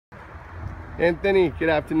Anthony, good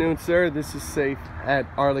afternoon, sir. This is Safe at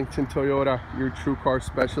Arlington Toyota, your true car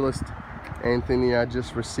specialist. Anthony, I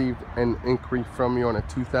just received an inquiry from you on a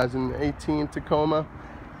 2018 Tacoma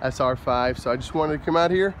SR5, so I just wanted to come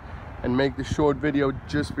out here and make the short video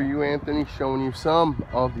just for you, Anthony, showing you some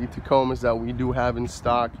of the Tacomas that we do have in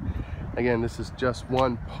stock. Again, this is just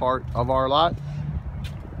one part of our lot.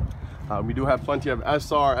 We do have plenty of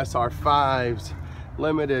SR5s,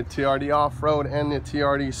 Limited, TRD Off-Road, and the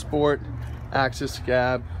TRD Sport. Access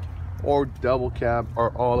cab or double cab are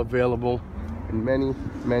all available in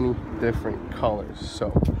many different colors.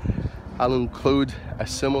 So I'll include a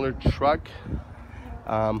similar truck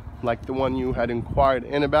like the one you had inquired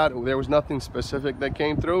in about. There was nothing specific that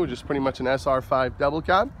came through, just pretty much an SR5 double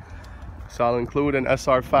cab. So I'll include an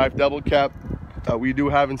SR5 double cab that we do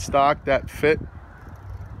have in stock that fit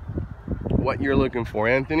what you're looking for,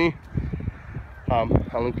 Anthony.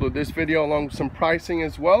 I'll include this video along with some pricing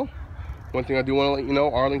as well. One thing I do want to let you know,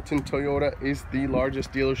 Arlington Toyota is the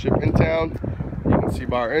largest dealership in town. You can see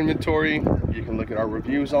by our inventory, you can look at our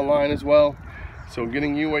reviews online as well. So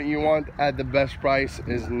getting you what you want at the best price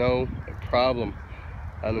is no problem.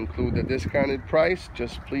 I'll include the discounted price.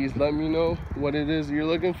 Just please let me know what it is you're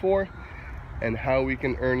looking for and how we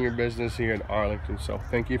can earn your business here at Arlington. So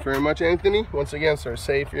thank you very much, Anthony. Once again, sir,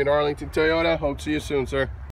 Safe here at Arlington Toyota. Hope to see you soon, sir.